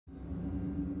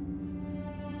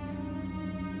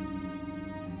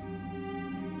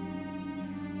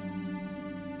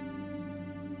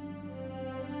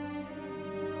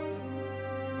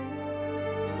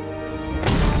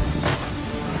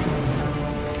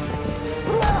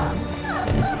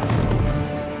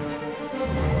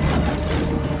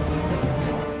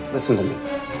Listen to me.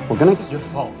 We're gonna... This is your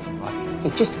fault, Rodney.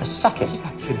 In just a second. She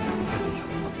got kidnapped because of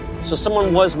you. So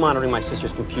someone was monitoring my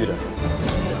sister's computer.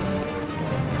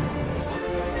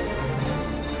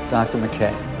 Dr.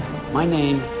 McKay, my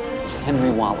name is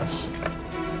Henry Wallace.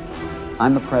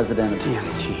 I'm the president of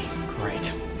DMT.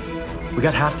 Great. We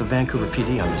got half the Vancouver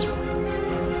PD on this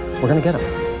one. We're gonna get him.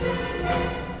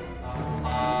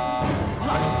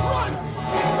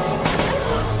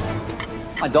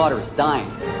 My daughter is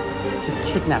dying. You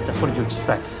kidnapped us. What did you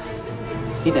expect?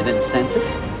 Need an incentive?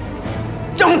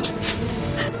 Don't!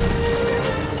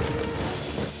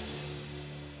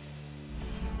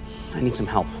 I need some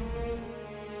help.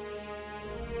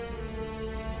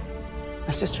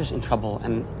 My sister's in trouble,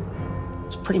 and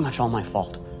it's pretty much all my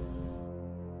fault.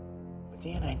 But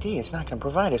the NID is not going to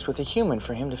provide us with a human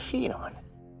for him to feed on.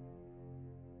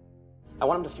 I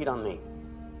want him to feed on me.